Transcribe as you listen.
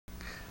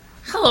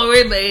Hello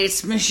everybody,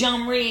 it's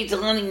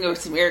MicheleMarieDalene,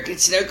 North American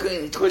Snow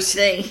Queen. Of course,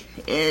 today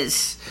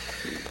is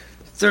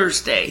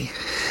Thursday,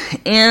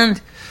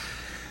 and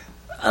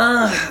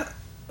I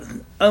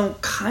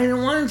kind of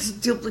wanted to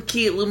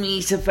duplicate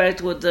Lumi's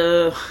effect with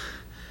the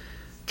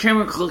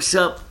camera close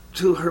up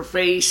to her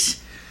face,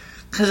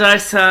 because I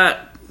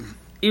thought,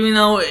 even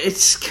though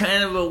it's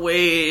kind of a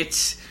way,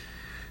 it's,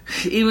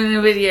 even in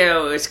a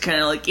video, it's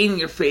kind of like in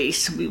your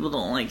face. Some people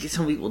don't like it,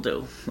 some people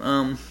do.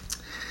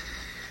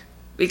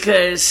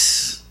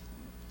 Because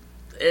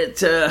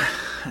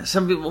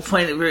some people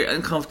find it very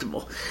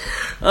uncomfortable.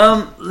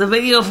 The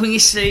video from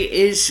yesterday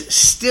is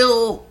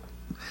still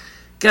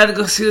got to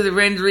go through the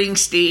rendering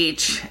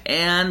stage,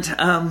 and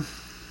I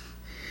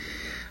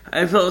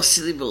fell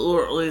asleep a little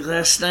early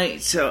last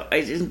night, so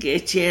I didn't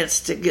get a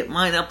chance to get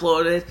mine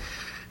uploaded.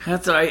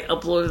 After I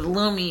uploaded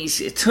Lumi's,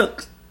 it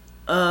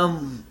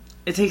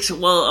takes a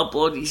while to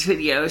upload these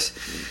videos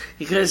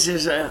because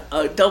there's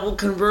a double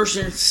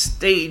conversion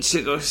stage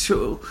to go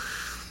through.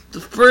 The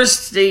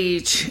first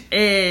stage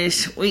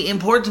is we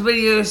import the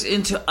videos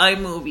into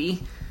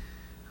iMovie,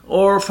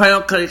 or Final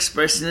Cut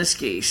Express in this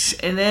case,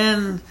 and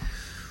then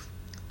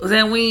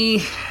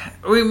we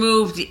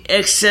remove the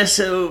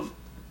excessive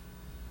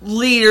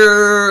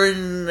leader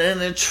and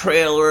the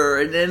trailer,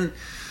 and then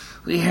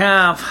we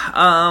have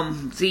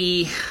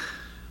the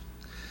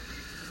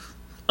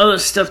other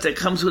stuff that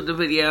comes with the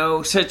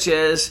video, such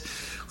as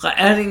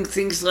adding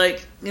things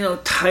like,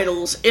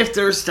 titles, if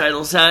there's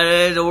titles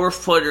added, or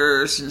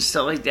footers and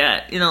stuff like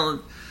that.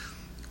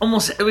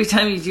 Almost every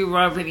time you do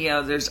raw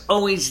video, there's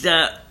always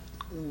that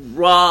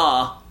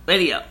raw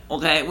video,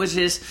 okay? Which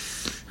is,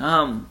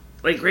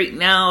 like right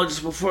now,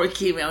 just before I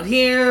came out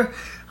here,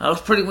 I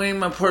was putting away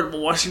my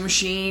portable washing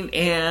machine,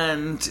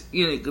 and,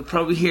 you could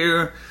probably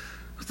hear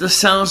the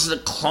sounds of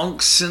the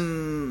clunks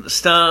and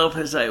stuff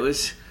as I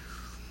was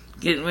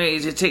getting ready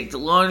to take the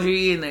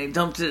laundry, and I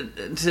dumped it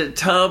into the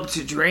tub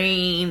to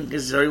drain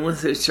because I already went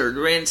through a third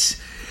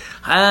rinse.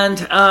 And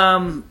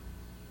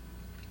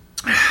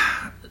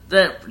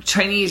that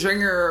Chinese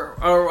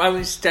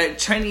that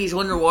Chinese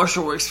window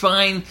washer works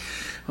fine,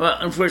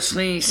 but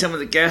unfortunately some of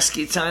the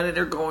gaskets on it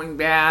are going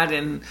bad,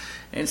 and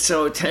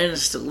so it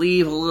tends to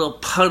leave a little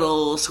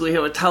puddle. So we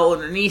have a towel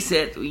underneath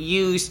it we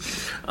use.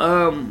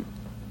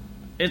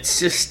 It's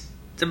just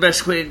the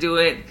best way to do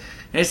it.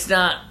 It's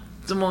not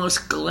the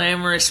most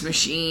glamorous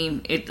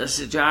machine. It does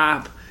the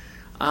job.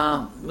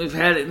 We've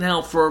had it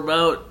now for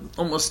about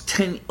almost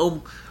 10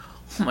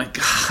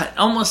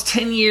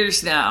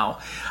 years now.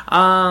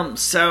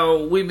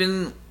 So we've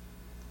been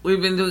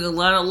doing a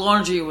lot of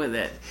laundry with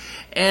it,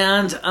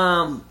 and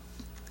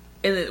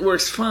it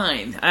works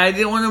fine. I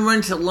didn't want to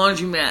run to the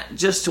laundromat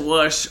just to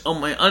wash all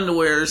my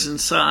underwears and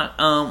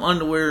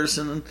underwears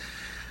and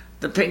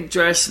the pink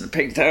dress and the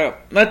pink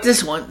top. Not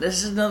this one.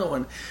 This is another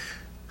one.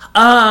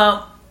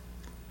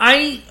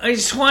 I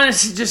just wanted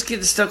to just get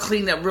the stuff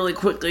cleaned up really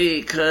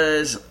quickly,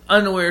 because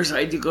underwears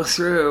I do go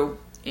through,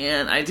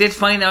 and I did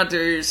find out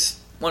there's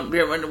one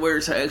pair of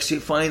underwears I actually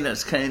find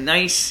that's kind of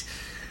nice.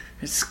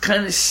 It's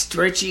kind of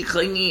stretchy,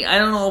 clingy. I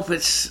don't know if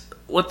it's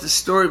what the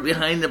story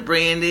behind the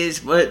brand is,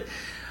 but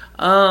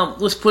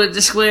let's put it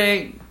this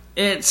way: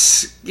 it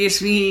gives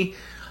me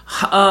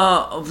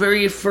a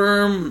very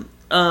firm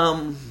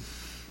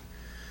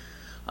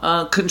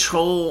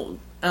control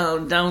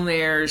down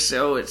there,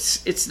 so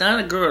it's not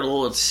a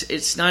girdle.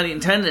 It's not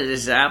intended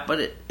as that, but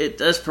it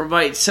does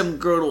provide some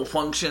girdle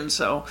function.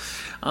 So,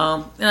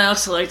 and I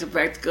also like the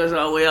fact it goes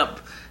all the way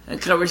up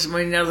and covers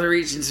my nether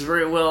regions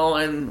very well,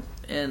 and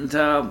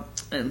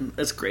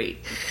that's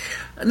great.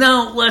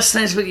 Now, last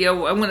night's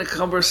video, I'm going to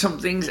cover some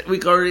things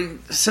regarding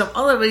some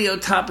other video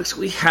topics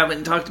we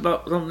haven't talked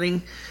about.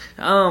 Something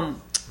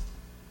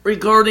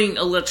regarding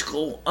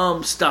electrical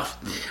stuff.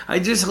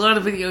 There's a lot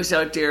of videos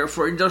out there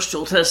for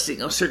industrial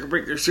testing of circuit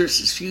breakers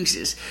versus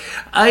fuses.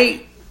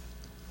 I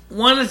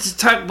wanted to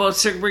talk about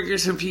circuit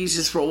breakers and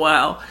fuses for a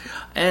while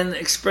and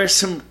express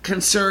some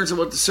concerns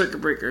about the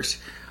circuit breakers.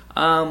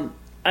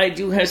 I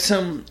do have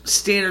some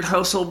standard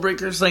household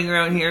breakers laying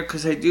around here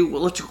because I do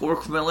electrical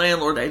work for my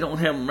landlord. I don't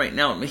have them right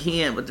now in my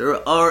hand, but there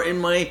are in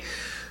my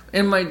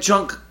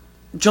junk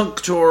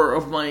drawer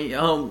of my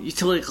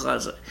utility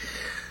closet.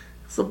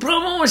 The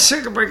problem with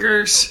circuit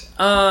breakers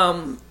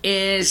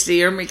is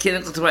they are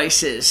mechanical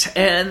devices,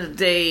 and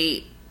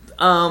they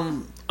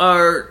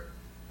are,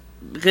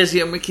 because they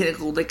are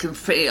mechanical, they can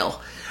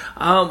fail.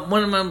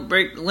 One of my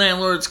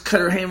landlord's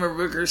cutter hammer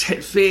breakers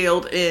had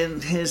failed in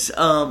his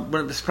one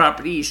of his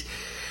properties,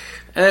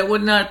 and it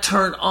would not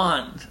turn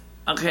on.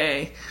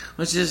 Okay,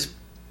 which is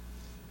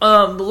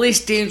the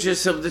least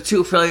dangerous of the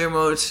two failure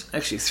modes,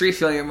 actually three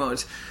failure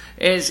modes,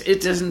 is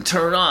it doesn't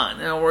turn on.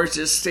 In other words,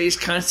 it stays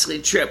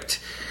constantly tripped,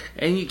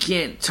 and you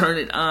can't turn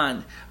it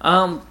on.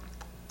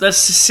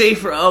 That's the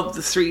safer of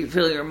the three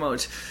failure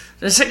modes.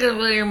 The second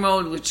failure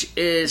mode, which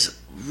is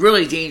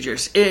really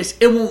dangerous, is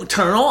it won't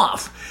turn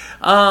off.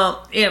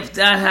 If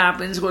that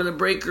happens with a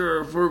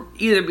breaker, for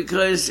either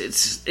because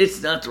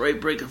it's not the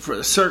right breaker for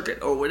the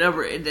circuit or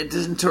whatever, and it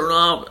doesn't turn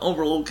off,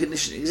 overload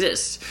condition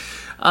exists,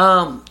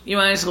 you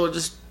might as well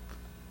just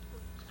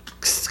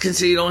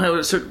consider you don't have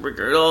a circuit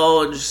breaker at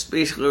all, and just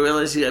basically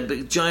realize you got a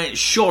big giant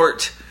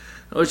short,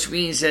 which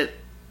means that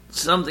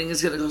something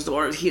is going to cause the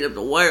wire to heat up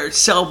the wire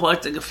itself,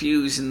 like a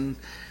fuse, and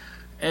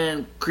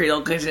create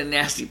all kinds of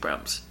nasty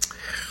problems.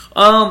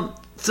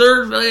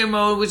 Third failure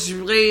mode, which is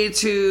related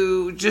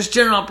to just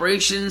general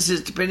operations,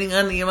 is depending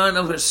on the amount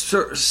of a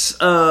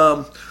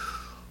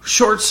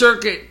short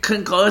circuit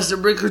can cause the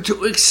breaker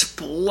to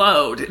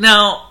explode.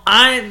 Now,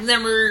 I've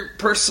never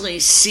personally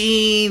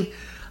seen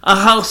a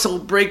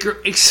household breaker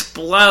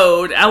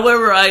explode.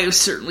 However, I have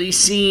certainly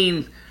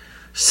seen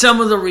some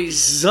of the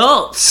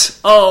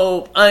results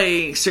of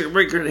a circuit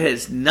breaker that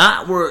has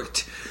not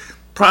worked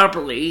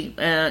properly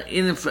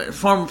in the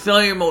form of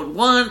failure mode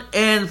 1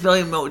 and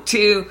failure mode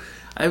 2.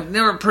 I've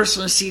never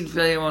personally seen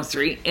failure mode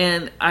 3,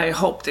 and I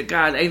hope to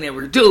God I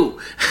never do.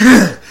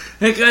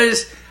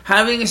 Because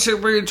having a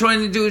circuit breaker trying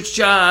to do its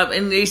job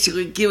and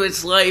basically give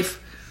its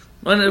life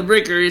on the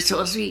breaker is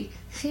supposed to be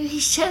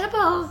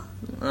terrible.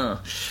 And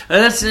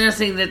that's another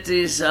thing that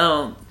is,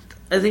 I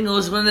think it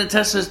was when the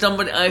test was done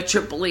by the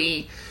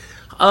IEEE,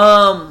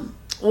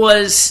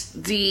 was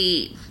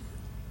the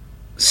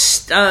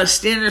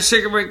standard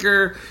circuit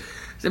breaker,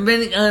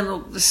 depending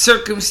on the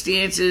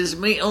circumstances,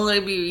 may only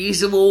be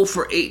usable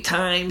for 8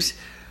 times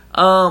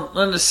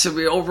under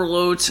severe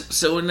overloads.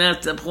 So when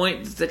at the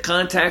point that the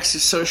contacts are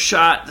so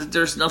shot that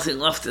there's nothing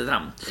left of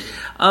them.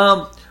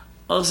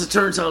 Also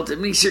turns out that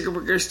many circuit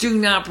breakers do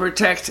not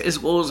protect as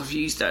well as a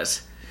fuse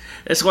does.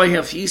 That's why I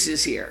have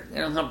fuses here. I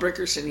don't have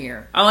breakers in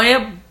here. I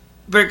have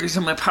breakers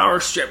in my power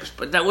strips,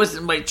 but that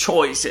wasn't my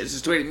choice. It's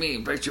just the way the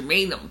manufacturer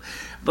made them.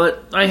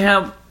 But I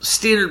have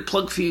standard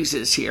plug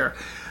fuses here.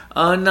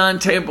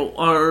 Non-table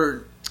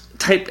or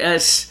Type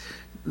S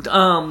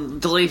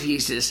delay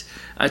fuses.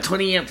 A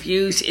 20 amp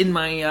fuse in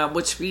my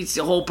which feeds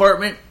the whole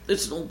apartment.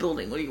 It's an old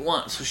building. What do you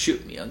want? So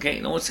shoot me, okay?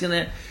 No one's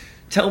gonna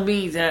tell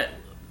me that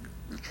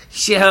you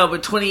should have a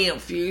 20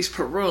 amp fuse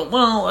per room.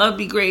 Well, that'd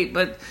be great,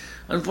 but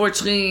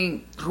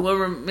unfortunately,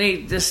 whoever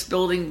made this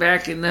building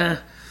back in the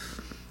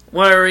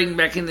wiring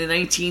back in the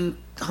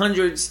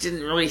 1900s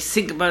didn't really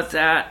think about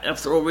that.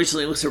 After all,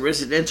 originally it was a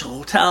residential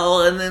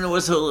hotel, and then there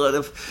was a lot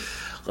of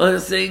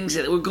things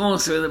that were going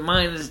through the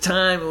mind at the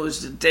time. It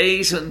was the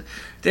days when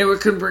they were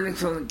converting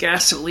from the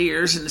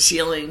gasoliers in the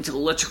ceiling to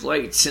electric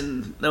lights,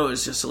 and there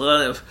was just a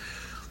lot of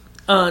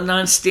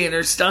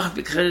non-standard stuff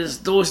because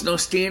there was no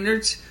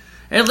standards.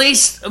 At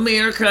least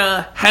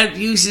America had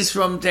fuses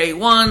from day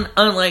one,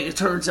 unlike it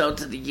turns out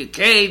that the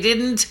UK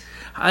didn't.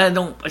 I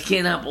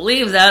cannot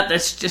believe that.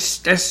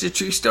 That's the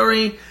true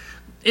story.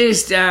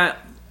 Is that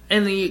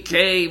in the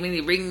UK,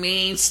 many ring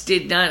mains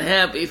did not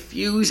have a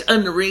fuse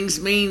on the ring's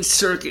main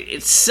circuit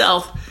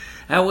itself.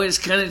 That was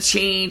kind of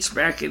changed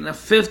back in the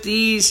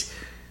 50s,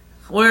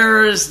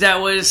 whereas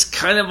that was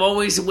kind of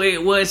always the way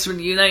it was for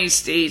the United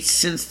States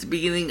since the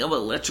beginning of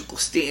electrical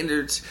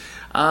standards.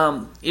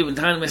 Even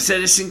Thomas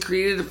Edison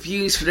created a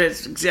fuse for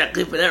that,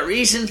 exactly for that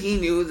reason. He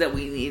knew that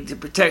we needed to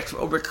protect from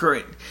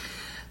overcurrent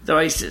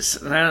devices.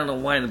 And I don't know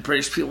why the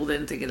British people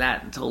didn't think of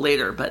that until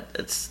later, but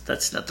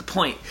that's not the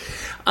point.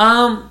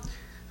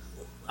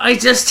 I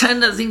just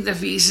tend to think the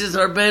fuses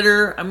are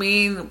better. I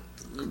mean,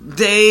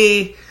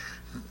 they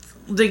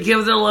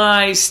give their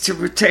lives to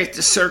protect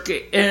the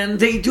circuit, and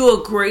they do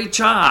a great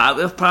job.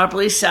 If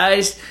properly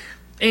sized,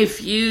 a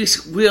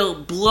fuse will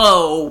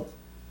blow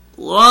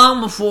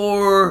long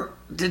before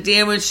the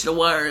damage to the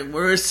wiring.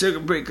 Whereas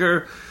circuit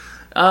breaker,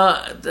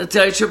 the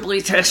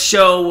IEEE tests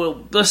show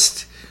will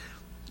just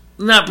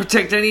not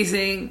protect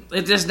anything.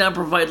 It does not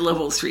provide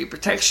level 3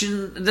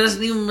 protection. It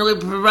doesn't even really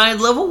provide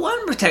level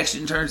 1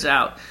 protection, turns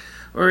out.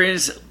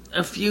 Whereas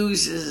a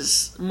fuse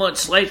is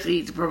much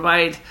likely to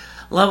provide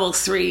level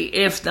 3,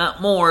 if not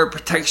more,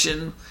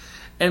 protection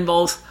in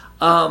both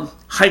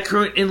high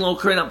current and low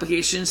current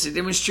applications. They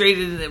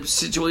demonstrated in a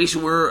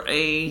situation where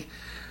a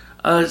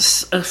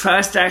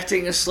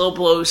fast-acting, a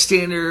slow-blow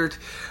standard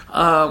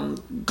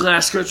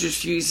glass cartridge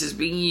fuse is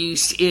being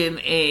used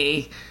in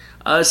a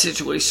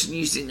situation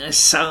using a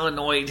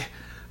solenoid,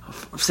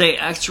 say,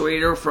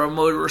 actuator for a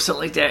motor or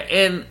something like that,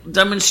 and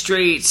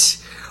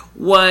demonstrates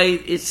why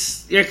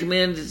it's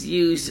recommended to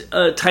use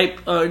a time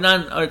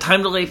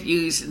delay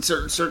fuse in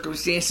certain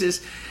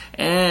circumstances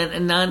and a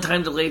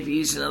non-time delay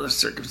fuse in other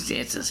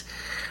circumstances.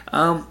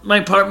 My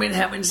apartment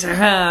happens to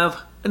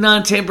have a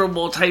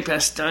non-tamperable Type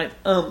S time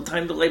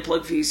delay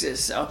plug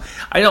fuses, so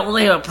I don't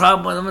really have a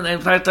problem with them. And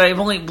in fact, I've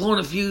only blown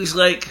a fuse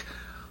like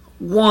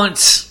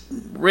once,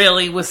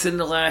 really, within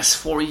the last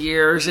 4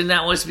 years, and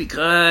that was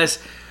because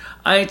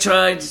I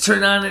tried to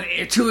turn on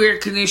 2 air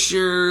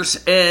conditioners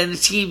and the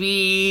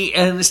TV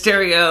and the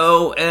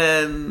stereo,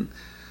 and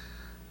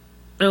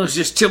it was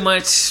just too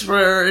much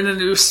and the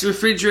new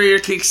refrigerator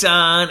kicks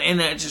on,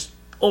 and that just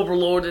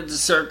overloaded the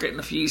circuit, and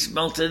the fuse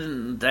melted,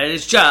 and that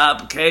is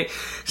job, okay?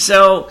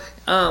 So,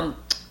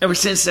 ever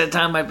since that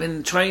time, I've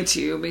been trying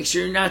to make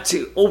sure not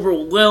to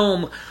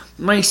overwhelm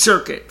my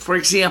circuit. For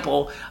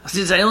example,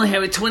 since I only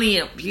have a 20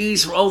 amp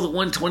fuse for all the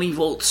 120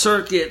 volt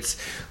circuits,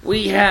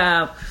 we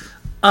have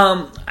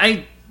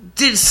I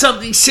did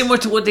something similar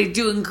to what they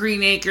do in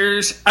Green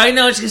Acres. I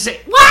know it's going to say,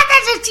 what?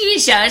 That's a TV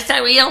show. It's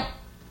not real.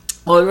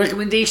 Well, the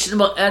recommendation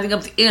about adding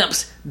up the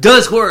amps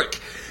does work.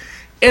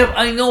 If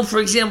I know, for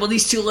example,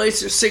 these two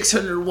lights are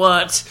 600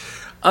 watts,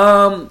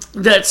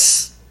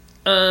 that's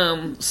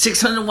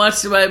 600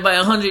 watts divided by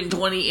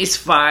 120 is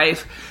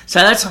 5. So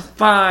that's a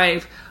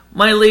 5.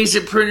 My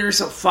laser printer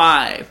is a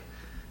 5.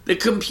 The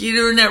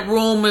computer in that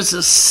room is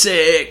a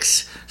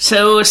 6.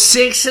 So a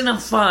 6 and a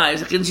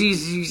 5. I can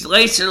use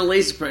lights or the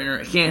laser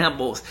printer. I can't have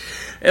both.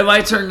 If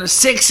I turn the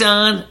 6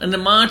 on and the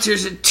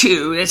monitor's a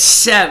 2, that's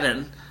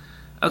 7.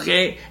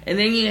 Okay? And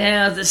then you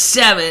have the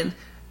 7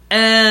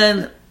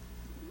 and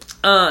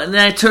then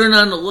I turn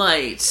on the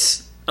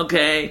lights.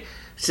 Okay?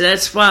 So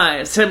that's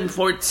 5. 7,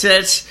 4, so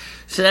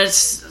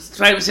that's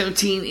 5 and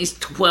 17 is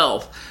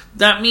 12.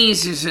 That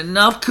means there's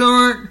enough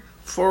current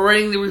for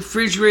running the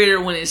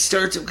refrigerator when it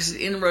starts up because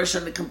it's inrush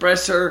on the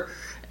compressor.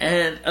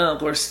 And, of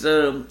course,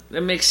 the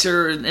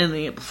mixer and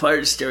the amplifier,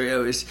 the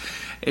stereo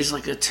is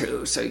like a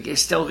 2. So you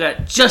still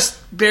got just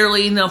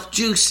barely enough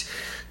juice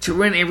to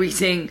run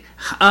everything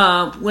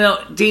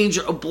without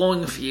danger of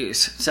blowing a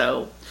fuse.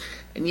 So,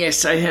 and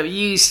yes, I have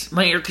used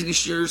my air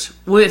conditioners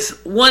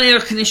with one air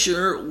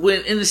conditioner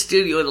in the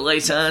studio with the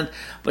lights on,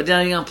 but then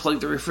I unplug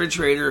the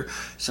refrigerator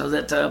so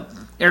that the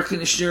air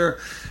conditioner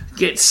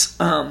gets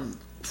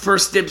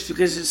first dibs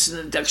because it's an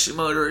induction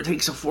motor. It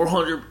takes a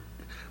 400%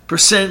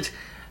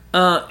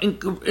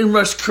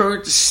 inrush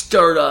current to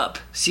start up.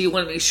 So you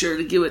want to make sure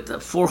to give it the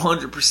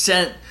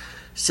 400%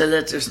 so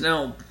that there's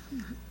no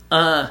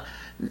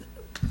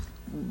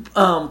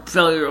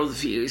failure of the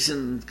fuse,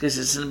 and because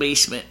it's in the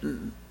basement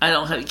and I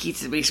don't have a key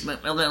to the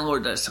basement, my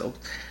landlord does. So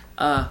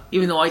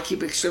even though I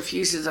keep extra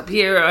fuses up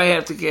here, I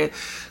have to go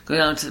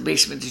down to the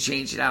basement to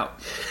change it out.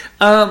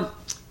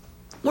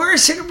 Where are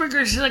circuit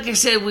breakers? Like I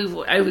said,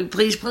 I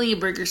replaced plenty of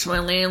breakers for my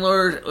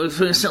landlord. We've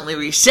certainly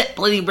reset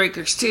plenty of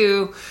breakers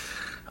too.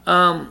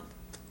 The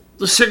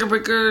circuit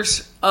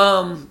breakers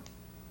do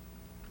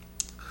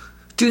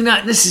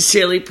not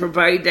necessarily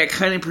provide that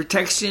kind of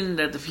protection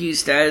that the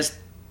fuse does.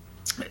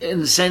 In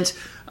the sense,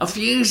 a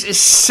fuse is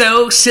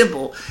so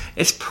simple.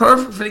 It's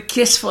perfect for the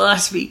KISS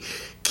philosophy.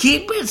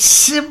 Keep it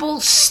simple,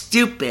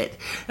 stupid.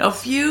 A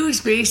fuse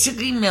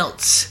basically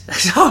melts.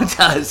 That's all it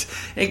does.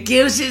 It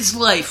gives its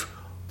life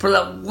for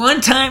the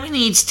one time it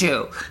needs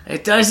to.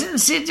 It doesn't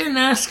sit there and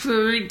ask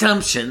for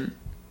redemption.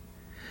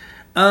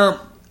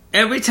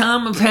 Every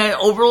time I've had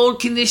overload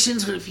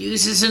conditions with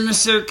fuses in the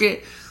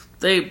circuit,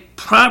 they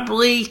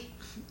properly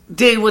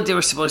did what they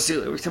were supposed to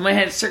do. Every time I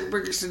had circuit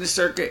breakers in the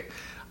circuit,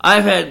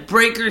 I've had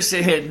breakers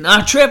that had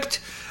not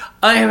tripped.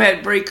 I have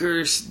had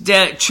breakers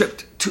that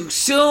tripped too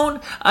soon.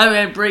 I've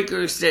had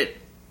breakers that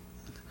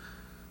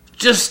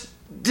just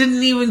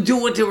didn't even do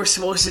what they were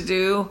supposed to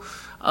do.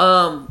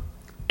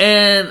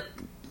 And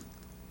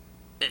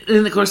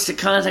of course the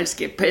contacts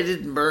get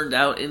pitted and burned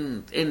out,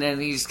 and then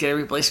you just get a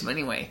replacement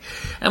anyway.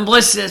 And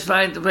blessed is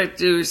fine.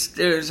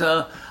 There's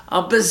a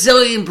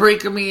bazillion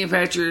breaker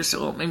manufacturers,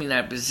 well, maybe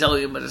not a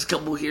bazillion, but there's a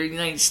couple here in the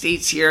United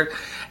States here.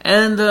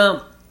 And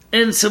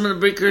some of the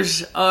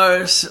breakers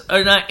are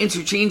not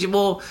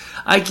interchangeable.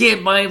 I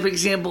can't buy, for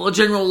example, a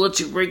General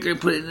Electric breaker and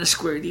put it in a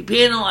square D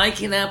panel. I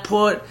cannot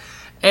put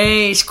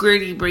a square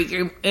D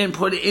breaker and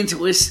put it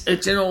into a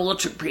General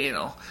Electric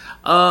panel.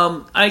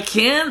 I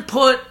can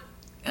put,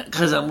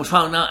 because I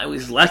found out I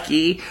was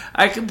lucky,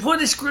 I can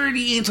put a square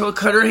D into a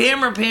cutter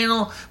hammer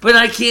panel, but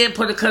I can't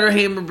put a cutter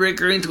hammer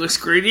breaker into a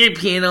square D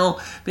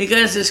panel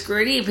because the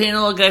square D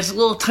panel has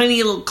little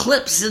tiny little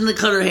clips in the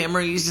cutter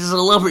hammer used as a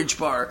leverage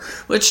bar,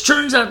 which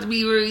turns out to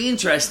be very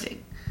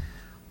interesting.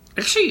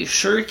 Actually, you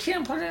sure you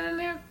can't put it in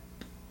there?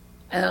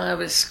 I don't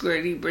have a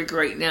square D breaker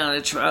right now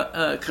to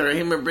try, cutter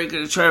hammer breaker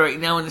to try right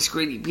now in the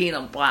square D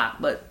panel block,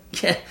 but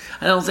yeah,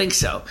 I don't think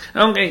so.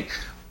 Okay,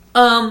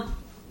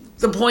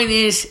 the point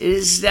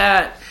is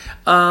that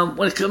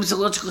when it comes to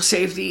electrical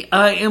safety,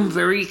 I am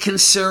very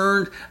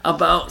concerned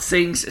about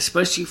things,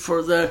 especially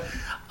for the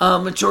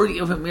majority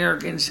of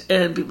Americans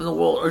and people in the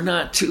world are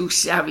not too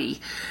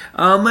savvy.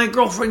 My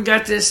girlfriend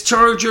got this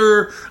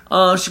charger.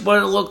 She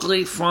bought it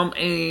locally from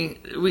a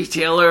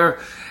retailer,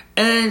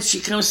 and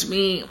she comes to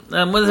me.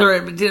 I'm with her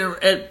at dinner.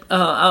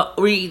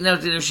 We're eating out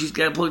dinner. She's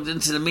got it plugged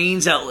into the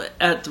mains outlet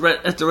at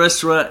the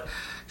restaurant.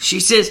 She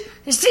says,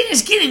 "This thing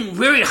is getting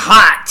very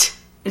hot."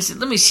 I said,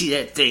 "Let me see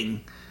that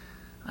thing."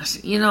 I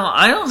said,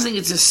 I don't think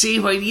it's a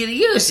safe idea to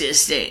use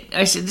this thing.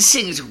 I said, "This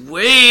thing is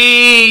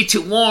way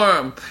too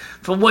warm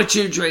for what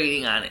you're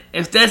draining on it.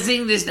 If that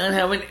thing does not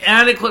have an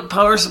adequate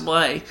power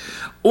supply,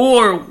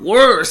 or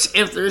worse,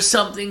 if there's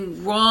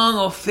something wrong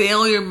or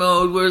failure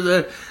mode where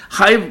the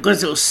high,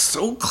 because it was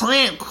so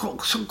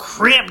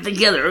cramped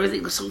together,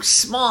 everything was so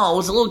small, it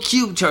was a little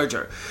cube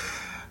charger."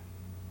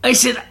 I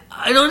said,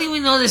 "I don't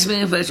even know this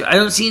manufacturer. I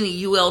don't see any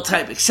UL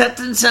type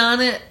acceptance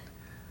on it.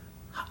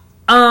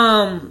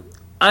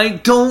 I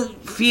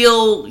don't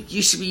feel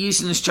you should be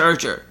using this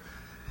charger."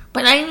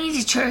 "But I need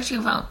to charge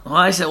your phone." Well,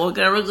 I said, "Well, I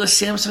got a regular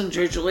Samsung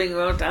charger laying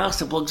around the house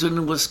that plugs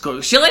into this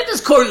cord." She liked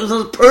this cord. It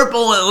was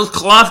purple and it was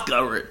cloth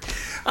covered.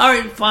 All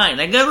right, fine.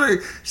 I give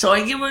her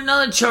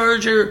another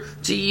charger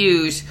to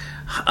use.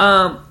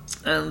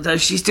 And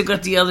she still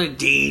got the other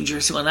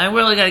dangerous one. I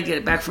really got to get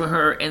it back from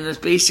her and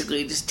just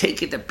basically just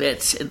take it to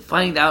bits and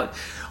find out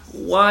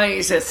why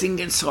is that thing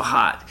getting so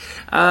hot.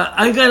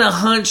 I got a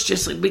hunch,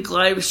 just like Big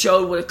Live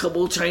showed with a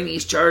couple of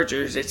Chinese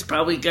chargers, it's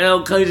probably got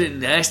all kinds of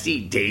nasty,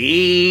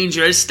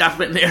 dangerous stuff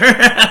in there.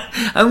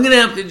 I'm going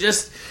to have to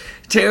just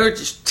tear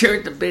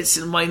it to bits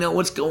and find out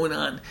what's going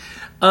on.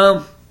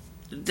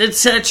 The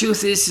sad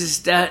truth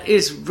is that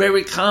it's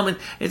very common.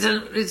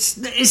 Isn't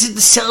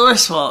the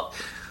seller's fault?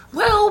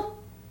 Well,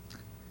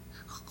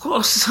 of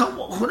course,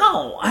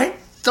 no. I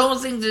don't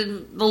think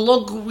that the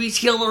local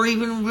retailer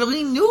even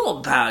really knew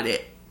about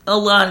it. A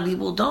lot of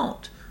people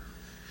don't.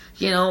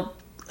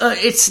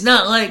 It's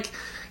not like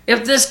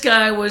if this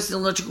guy was an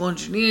electrical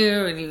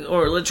engineer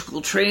or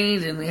electrical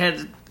trained and he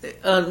had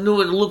knew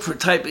where to look for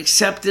type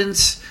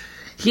acceptance,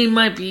 he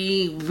might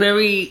be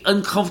very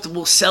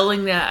uncomfortable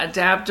selling that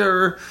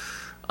adapter.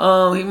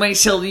 He might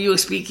sell the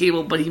USB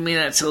cable, but he may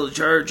not sell the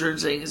charger, and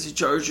saying the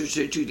chargers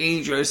are too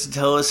dangerous, and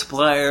tell a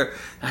supplier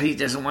that he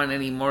doesn't want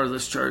any more of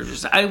those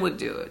chargers. I would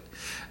do it.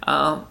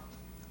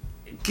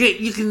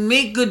 You can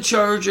make good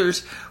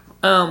chargers,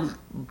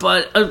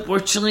 but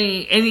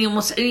unfortunately,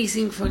 almost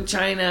anything from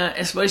China,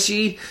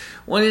 especially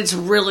when it's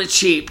really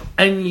cheap,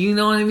 and you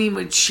know what I mean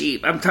by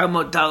cheap, I'm talking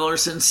about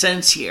dollars and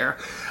cents here,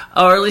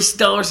 or at least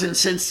dollars and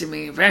cents to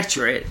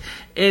manufacture it,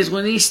 is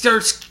when he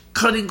starts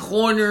cutting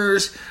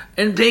corners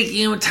and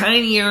making them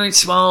tinier and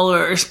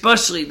smaller,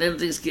 especially then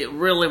things get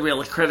really,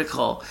 really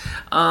critical.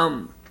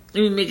 If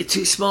you make it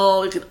too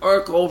small, it can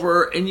arc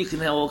over, and you can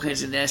have all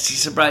kinds of nasty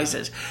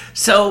surprises.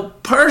 So,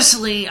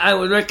 personally, I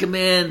would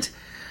recommend,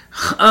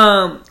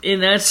 in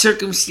that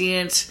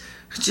circumstance,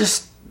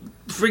 just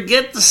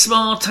forget the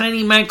small,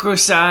 tiny micro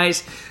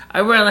size.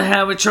 I'd rather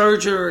have a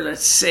charger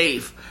that's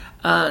safe,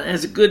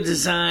 has a good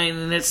design,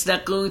 and it's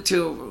not going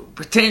to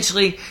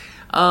potentially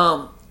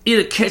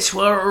either catch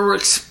fire or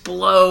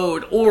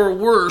explode, or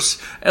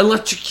worse,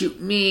 electrocute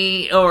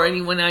me or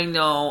anyone I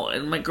know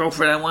and my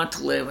girlfriend I want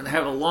to live and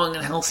have a long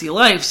and healthy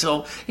life.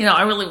 So,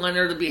 I really want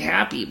her to be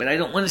happy, but I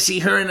don't want to see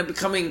her end up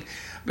becoming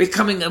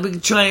a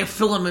big giant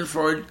filament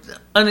for an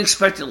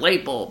unexpected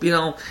light bulb,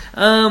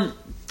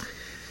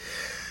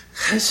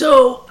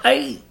 So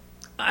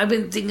I've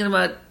been thinking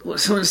about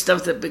some of the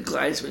stuff that Big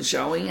Guy's been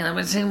showing, and I've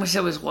been saying to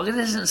myself, why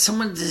doesn't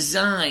someone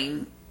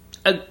design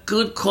a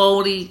good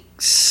quality,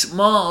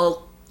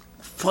 small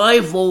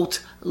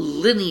 5-volt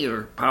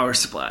linear power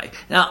supply?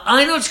 Now,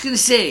 I know what you're going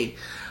to say,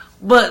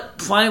 but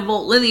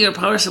 5-volt linear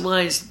power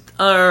supplies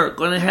are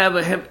going to have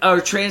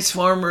our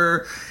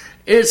transformer.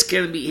 It's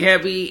going to be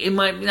heavy. It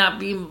might not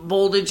be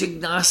voltage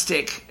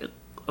agnostic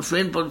for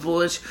input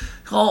voltage.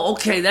 Oh,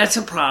 okay, that's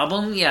a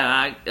problem.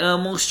 Yeah,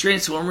 most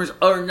transformers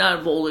are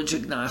not voltage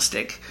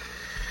agnostic.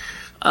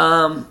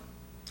 And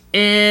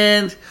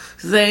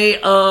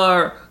they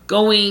are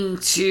going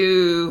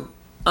to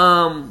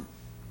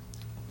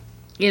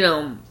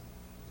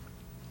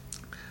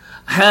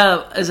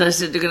have, as I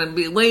said, they're going to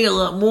be weigh a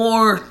lot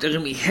more, they're going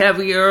to be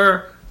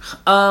heavier.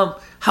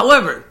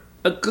 However,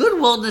 a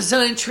good,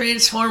 well-designed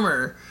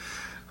transformer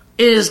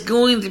is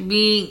going to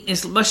be,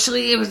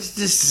 especially if it's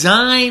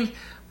designed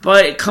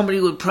by a company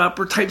with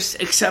proper type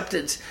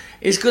acceptance,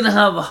 is going to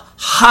have a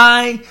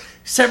high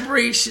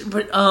separation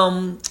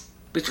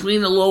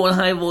between the low and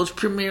high voltage,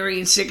 primary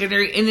and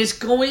secondary, and it's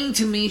going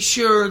to make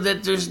sure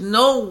that there's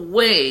no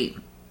way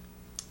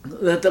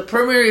that the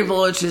primary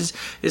voltage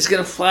is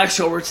going to flash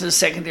over to the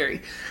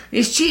secondary.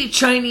 It's cheap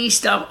Chinese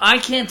stuff. I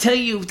can't tell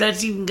you if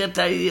that's even got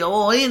that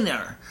all in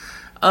there.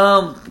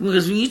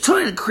 Because when you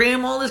try to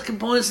cram all these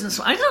components in,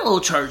 I got little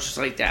chargers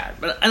like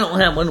that, but I don't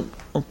have one.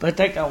 But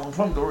I got one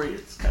from Dory.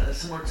 It's kind of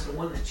similar to the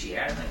one that she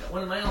had. I got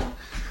one of my own,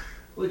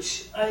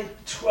 which I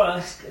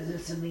trust because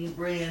it's a name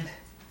brand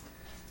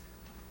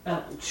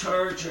Apple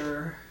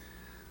charger.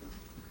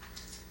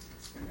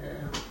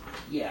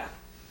 Yeah.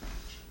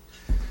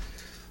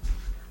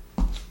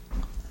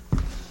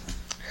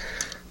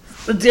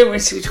 The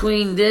difference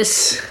between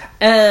this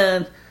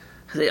and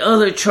the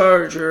other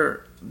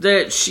charger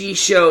that she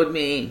showed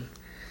me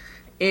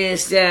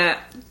is that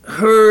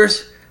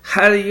hers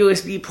had a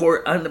USB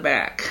port on the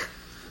back.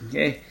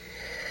 Okay?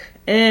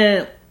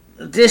 And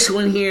this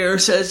one here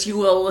says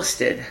UL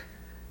listed.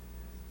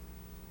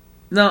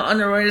 Now,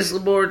 Underwriters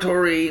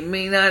Laboratory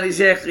may not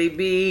exactly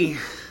be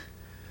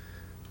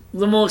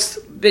the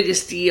most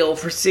biggest deal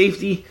for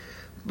safety,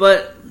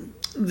 but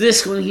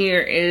this one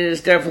here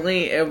is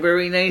definitely a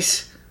very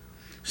nice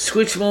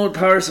switch mode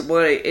power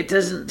supply. It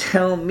doesn't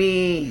tell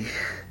me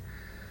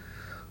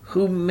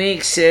who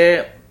makes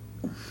it.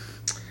 It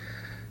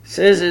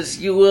says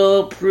it's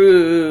UL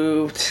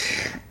approved,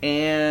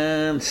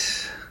 and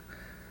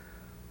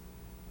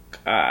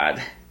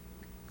God,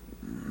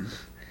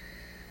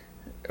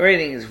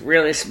 rating is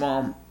really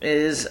small. It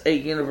is a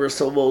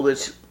universal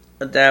voltage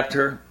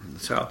adapter.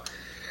 So,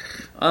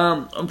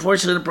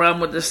 unfortunately, the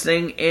problem with this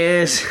thing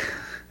is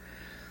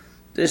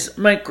this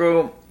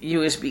micro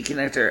USB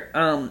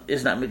connector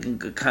is not making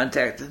good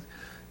contact.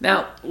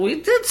 Now,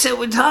 we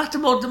talked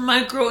about the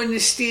micro and the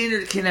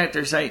standard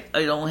connectors. I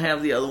don't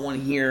have the other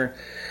one here.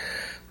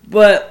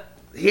 But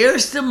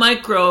here's the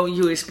micro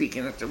USB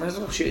connector. Might as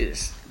well show you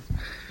this.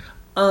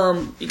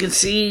 You can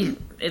see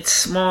it's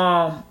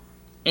small,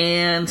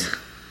 and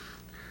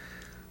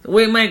the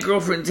way my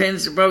girlfriend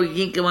tends to probably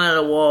yank them out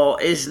of the wall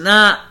is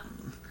not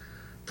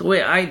the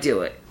way I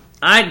do it.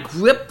 I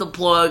grip the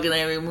plug and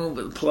I remove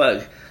the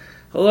plug.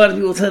 A lot of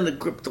people tend to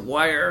grip the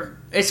wire.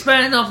 It's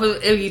bad enough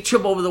if you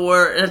trip over the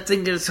wire, and I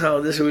think that's how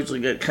this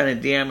originally got kind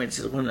of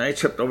damaged when I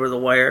tripped over the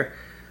wire.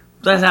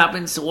 That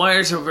happens. The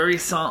wires are very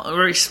small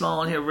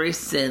and here, very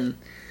thin.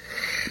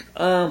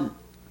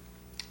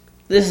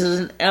 This is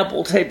an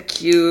Apple type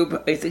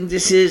cube. I think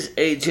this is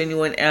a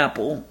genuine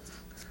Apple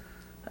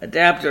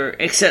adapter,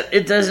 except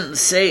it doesn't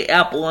say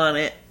Apple on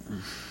it.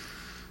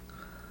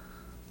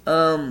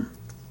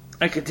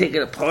 I could take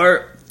it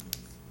apart.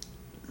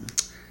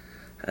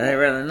 I'd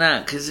rather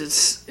not, because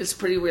it's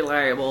pretty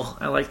reliable.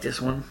 I like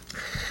this one.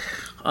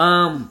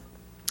 What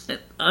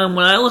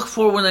I look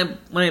for when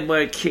I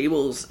buy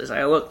cables is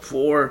I look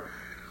for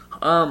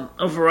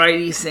a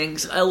variety of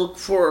things. I look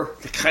for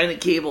the kind of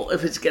cable.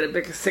 If it's got a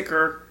bigger,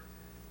 thicker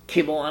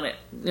cable on it,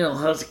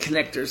 has the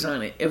connectors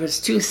on it. If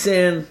it's too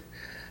thin,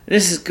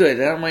 this is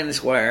good. I don't mind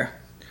this wire.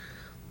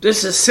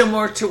 This is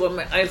similar to what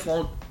my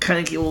iPhone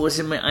kind of cable was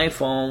in my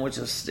iPhone, which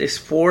is this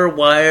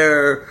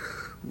 4-wire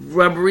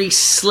rubbery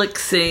slick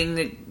thing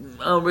that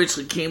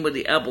originally came with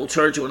the Apple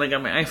charger when I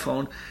got my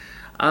iPhone.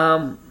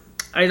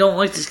 I don't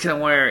like this kind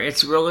of wire.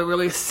 It's really,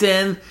 really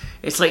thin.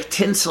 It's like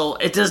tinsel.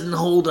 It doesn't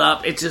hold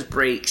up. It just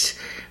breaks.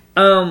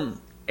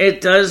 It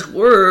does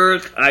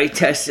work. I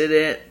tested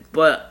it,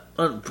 but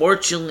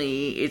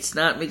unfortunately, it's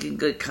not making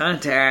good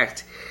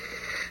contact,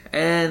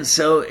 and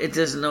so it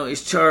doesn't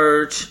always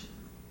charge.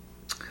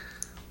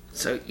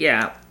 So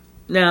yeah.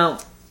 Now,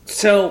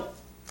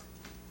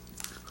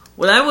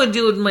 what I would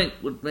do with my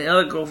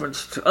other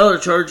girlfriend's other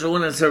charger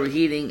when it's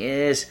overheating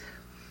is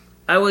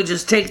I would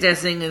just take that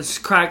thing and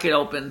crack it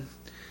open.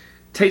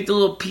 Take the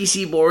little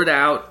PC board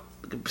out.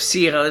 You can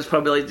see how it's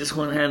probably like this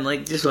one had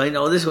like this one. I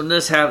know this one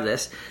does have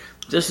this.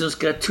 This one's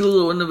got 2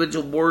 little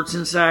individual boards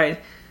inside.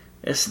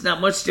 It's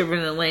not much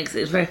different in length.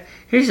 In fact,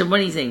 here's the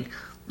funny thing.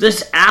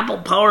 This Apple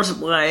power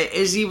supply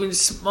is even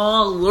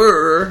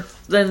smaller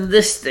than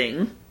this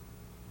thing.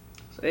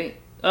 See?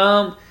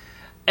 And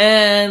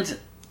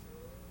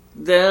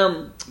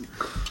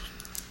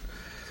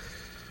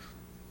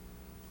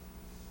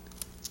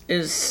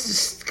it's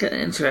just kind of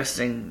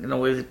interesting in the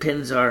way the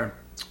pins are.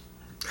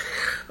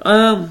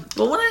 But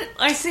when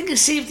I think of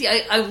safety,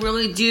 I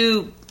really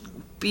do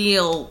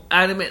feel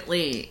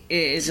adamantly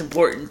it is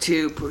important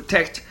to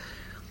protect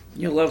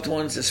your loved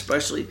ones,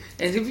 especially.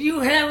 And if you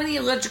have any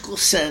electrical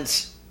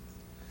sense,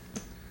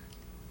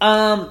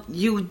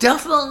 you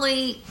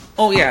definitely...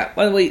 Oh, yeah,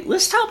 by the way,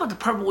 let's talk about the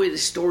proper way to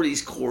store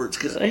these cords,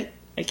 because I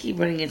keep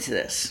running into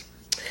this.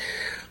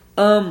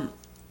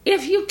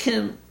 If you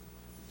can...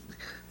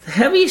 The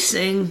heaviest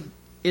thing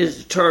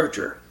is the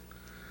charger.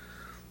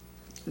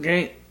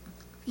 Okay?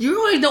 You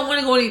really don't want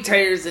to go any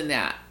tighter than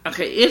that.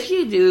 Okay, if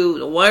you do,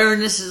 the wire in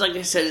this is, like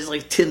I said, is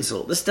like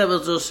tinsel. This stuff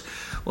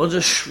will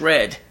just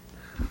shred.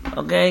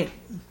 Okay?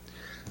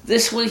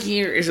 This one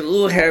here is a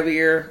little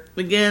heavier.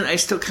 Again, I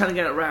still kind of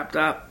got it wrapped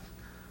up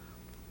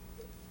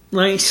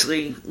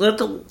nicely. Let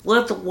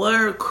the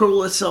wire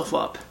curl itself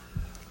up.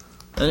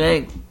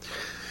 Okay?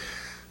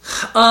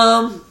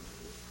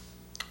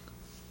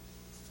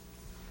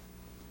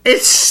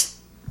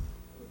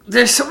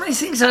 There's so many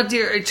things out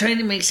there are trying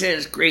to make that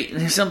as great, and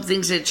there's some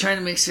things that are trying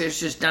to make that as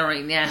just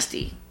downright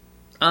nasty.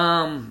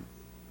 And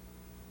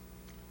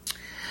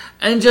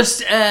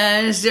just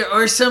as there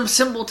are some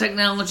simple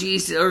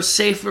technologies that are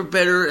safer,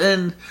 better,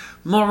 and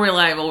more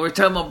reliable. We're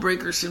talking about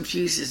breakers and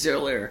fuses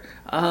earlier.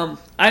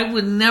 I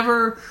would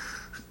never,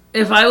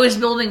 if I was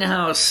building a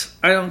house,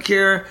 I don't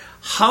care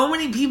how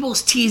many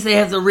people's teeth they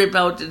have to rip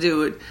out to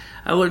do it,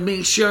 I would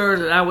make sure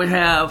that I would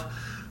have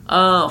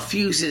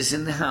fuses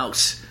in the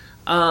house.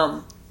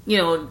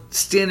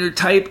 Standard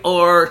type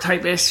or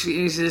type S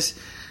fuses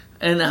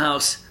in the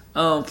house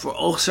for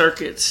all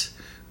circuits.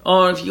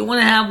 Or if you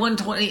want to have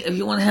 120, if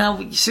you want to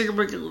have circuit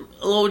breaker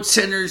load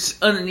centers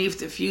underneath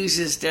the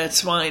fuses, that's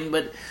fine.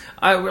 But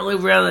I really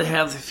rather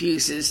have the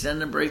fuses than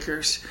the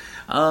breakers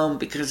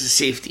because of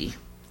safety.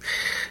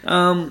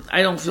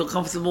 I don't feel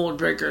comfortable with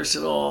breakers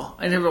at all.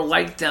 I never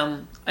liked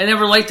them. I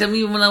never liked them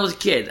even when I was a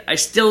kid. I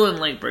still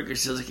didn't like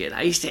breakers as a kid.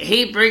 I used to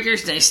hate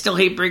breakers, and I still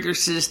hate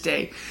breakers to this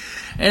day.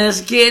 And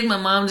as a kid, my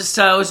mom just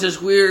thought it was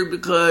just weird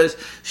because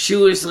she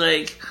was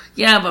like,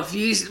 yeah, but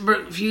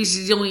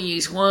fuses you only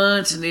use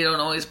once, and they don't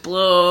always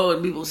blow,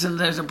 and people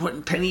sometimes are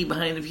putting penny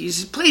behind the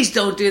fuses. Please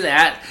don't do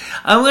that.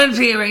 I'm going to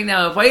tell you right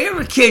now, if I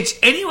ever catch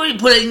anyone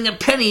putting a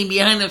penny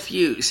behind a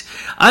fuse,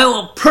 I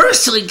will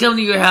personally come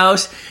to your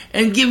house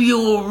and give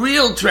you a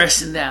real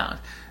dressing down.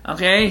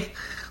 Okay?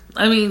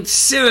 I mean,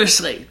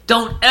 seriously,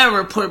 don't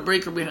ever put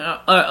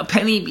a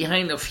penny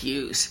behind a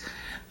fuse.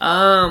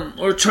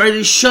 Or try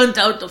to shunt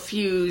out the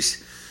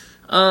fuse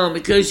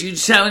because you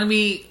just happen to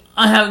be...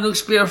 I have no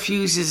spare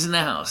fuses in the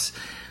house.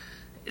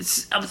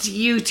 it's up to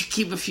you to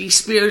keep a few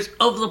spares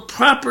of the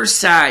proper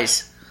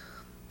size.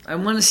 I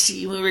want to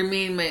see you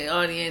remain my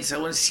audience. I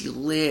want to see you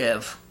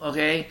live,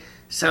 okay?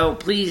 So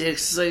please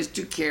exercise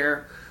due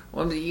care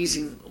when you're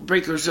using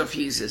breakers or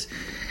fuses.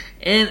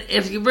 And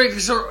if your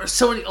breakers are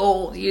so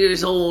many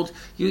years old,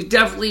 you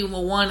definitely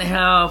will want to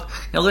have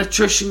an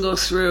electrician go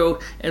through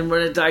and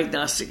run a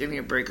diagnostic on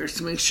your breakers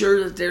to make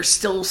sure that they're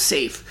still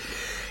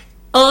safe.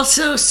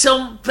 Also,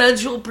 some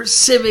Federal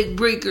Pacific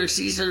breakers,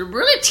 these are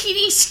really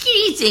teeny,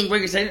 skinny thing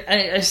breakers,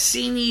 I've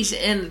seen these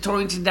in the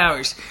Torrington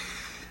Towers,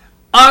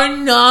 are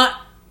not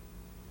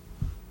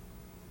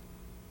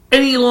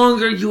any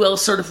longer UL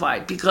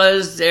certified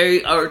because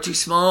they are too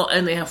small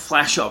and they have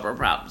flashover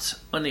problems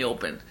when they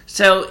open.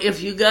 So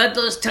if you got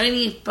those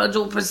tiny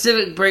Federal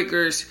Pacific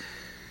breakers,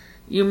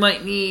 you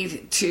might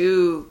need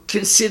to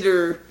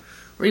consider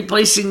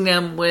replacing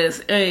them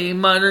with a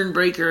modern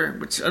breaker,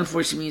 which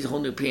unfortunately means a whole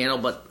new panel,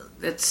 but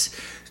it's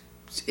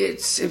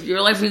if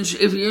your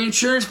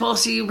insurance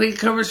policy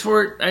covers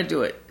for it, I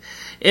do it.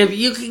 If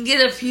you can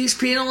get a fuse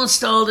panel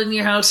installed in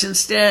your house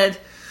instead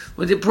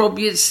with the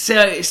appropriate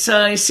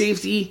size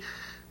safety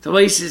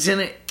devices in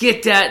it,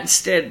 get that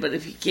instead. But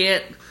if you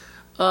can't,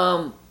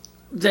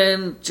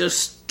 then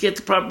just get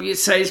the appropriate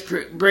size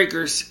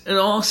breakers. And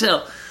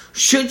also,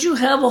 should you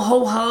have a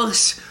whole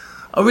house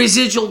a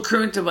residual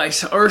current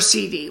device,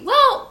 RCD?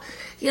 Well,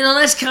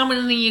 that's common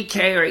in the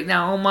UK right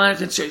now, home modern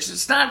construction.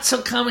 It's not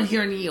so common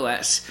here in the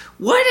U.S.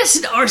 What is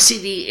an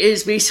RCD?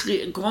 Is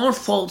basically a ground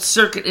fault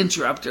circuit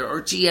interrupter,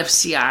 or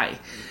GFCI.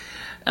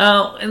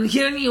 And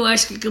here in the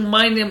U.S., we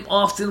combine them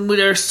often with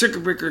our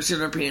circuit breakers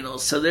in our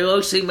panels. So they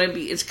actually might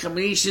be, it's a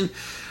combination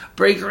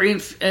breaker and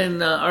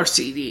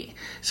RCD.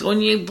 So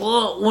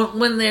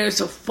when there's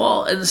a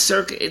fault in the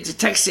circuit, it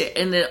detects it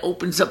and then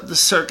opens up the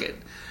circuit.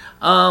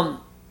 I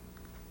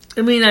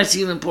mean, that's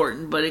even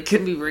important, but it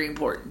can be very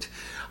important.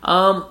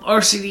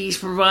 RCDs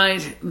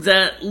provide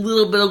that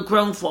little bit of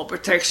ground fault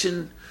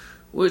protection,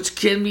 which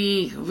can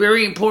be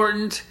very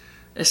important,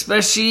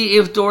 especially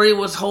if Dory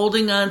was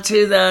holding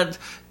onto that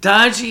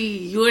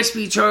dodgy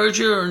USB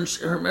charger and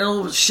her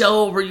metal shell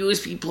over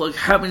USB plug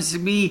happens to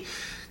be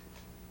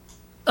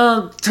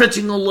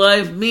touching a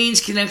live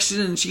mains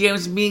connection and she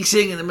happens to be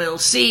sitting in the middle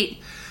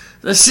seat.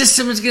 The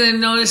system is going to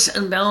notice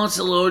and balance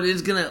the load.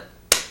 It's going to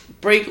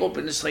break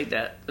open just like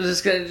that.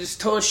 It's going to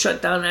just totally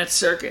shut down that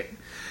circuit.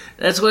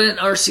 That's what an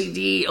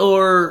RCD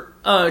or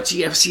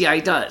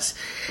GFCI does.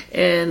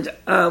 And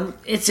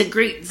it's a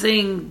great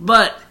thing,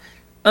 but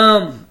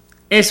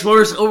as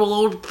far as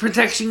overload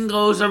protection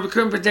goes,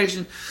 overcurrent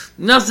protection,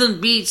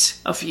 nothing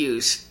beats a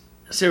fuse.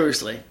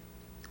 Seriously.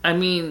 I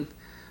mean,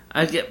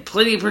 I get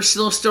plenty of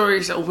personal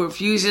stories over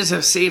fuses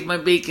have saved my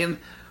bacon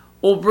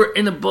over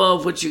and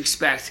above what you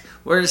expect.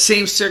 Where the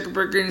same circuit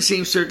breaker in the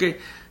same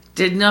circuit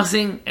did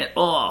nothing at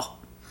all.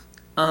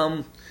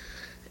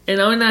 And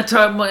I'm not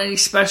talking about any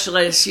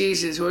specialized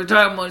fuses. We're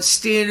talking about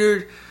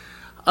standard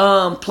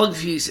plug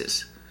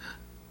fuses.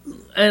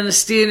 And a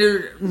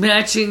standard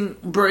matching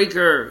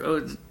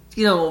breaker,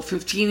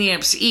 15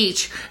 amps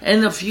each,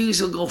 and the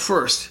fuse will go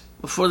first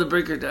before the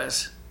breaker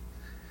does.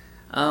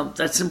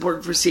 That's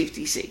important for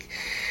safety's sake.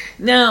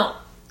 Now,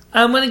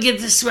 I'm going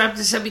to wrap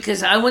this up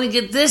because I want to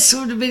get this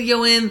sort of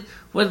video in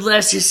with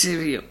last year's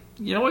video.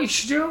 You know what you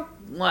should do?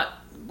 What?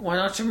 Why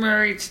don't you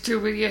marry two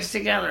videos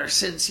together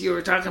since you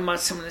were talking about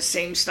some of the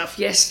same stuff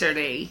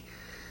yesterday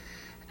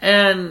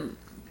and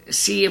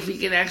see if we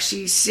can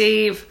actually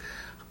save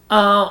a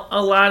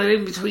lot of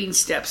in-between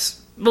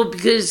steps. Well,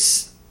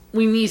 because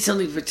we need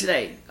something for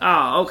today.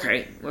 Oh,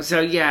 okay. Well, so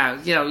yeah,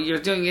 you're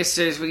doing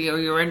yesterday's video,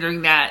 you're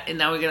rendering that, and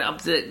now we're going to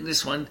update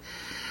this one.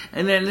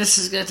 And then this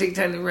is going to take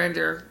time to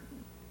render,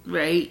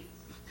 right?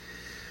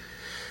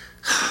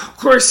 Of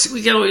course,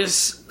 we can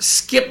always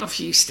skip a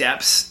few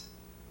steps.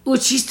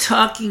 What she's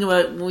talking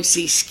about when we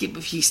say skip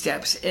a few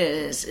steps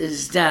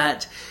is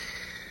that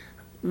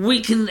we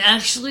can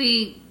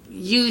actually,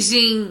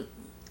 using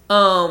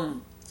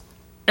MPEG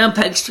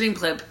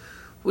Streamclip,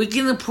 we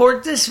can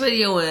import this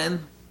video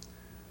in,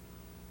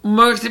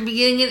 mark the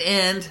beginning and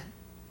end,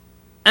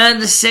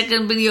 add the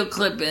second video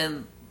clip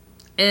in,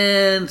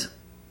 and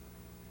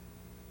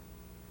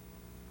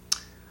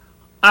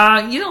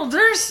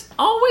there's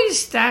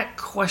always that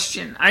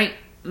question. I'm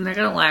not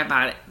gonna lie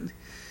about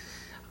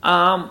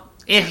it.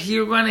 If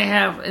you're going to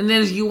have, and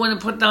then if you want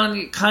to put down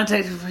your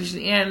contact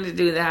information and to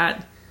do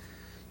that,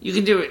 you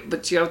can do it,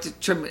 but you have to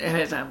trim it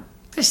ahead of time.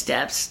 There's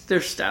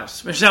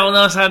steps. Michelle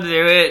knows how to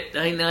do it.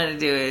 I know how to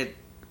do it.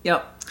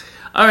 Yep.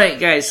 Alright,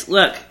 guys,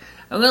 look.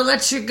 I'm going to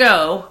let you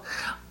go.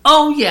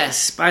 Oh,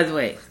 yes, by the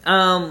way.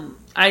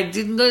 I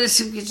didn't go to the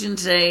soup kitchen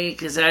today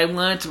because I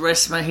wanted to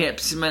rest my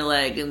hips and my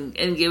leg and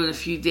give it a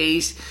few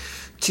days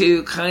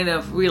to kind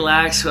of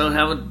relax without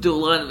having to do a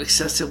lot of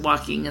excessive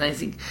walking. And I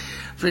think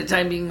for the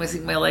time being, I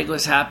think my leg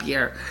was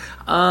happier.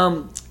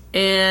 And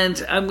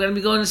I'm going to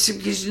be going to the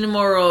soup kitchen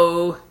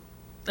tomorrow,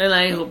 and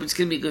I hope it's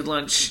going to be a good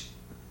lunch.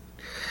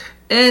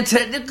 And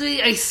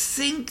technically, I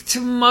think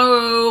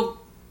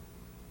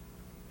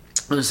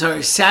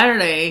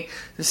Saturday,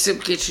 the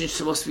soup kitchen is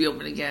supposed to be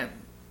open again.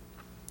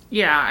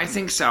 Yeah, I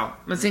think so.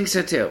 I think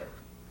so too.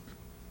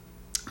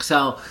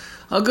 So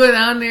I'll go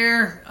down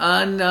there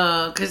on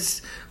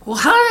because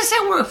how does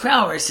that work for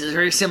hours? It's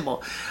very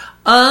simple.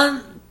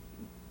 On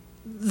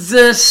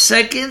the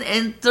second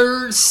and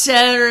third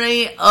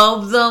Saturday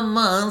of the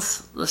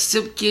month, the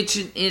soup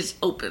kitchen is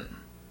open.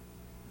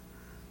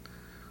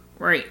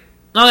 Right.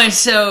 Okay,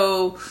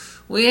 so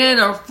we had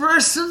our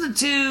first of the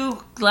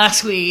two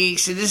last week,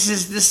 so this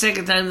is the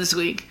second time this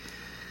week.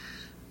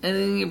 And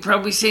then you're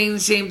probably saying the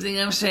same thing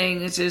I'm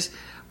saying. It says,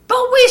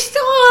 but we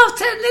still have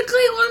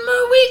technically one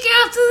more week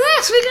after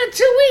this. We got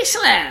 2 weeks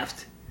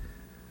left.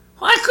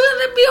 Why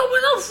couldn't it be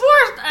open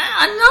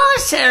on another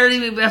Saturday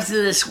maybe after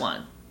this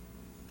one?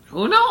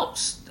 Who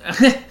knows?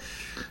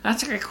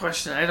 That's a great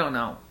question. I don't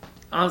know.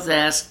 I'll have to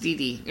ask Dee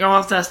Dee. You'll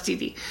have to ask Dee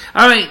Dee.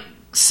 Alright,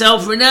 so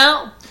for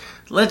now,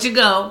 let you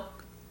go.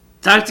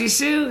 Talk to you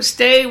soon.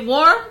 Stay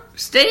warm,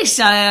 stay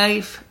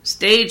safe,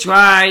 stay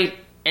dry,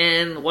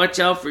 and watch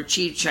out for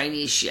cheap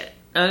Chinese shit.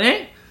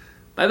 Okay?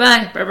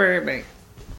 Bye-bye. Bye-bye.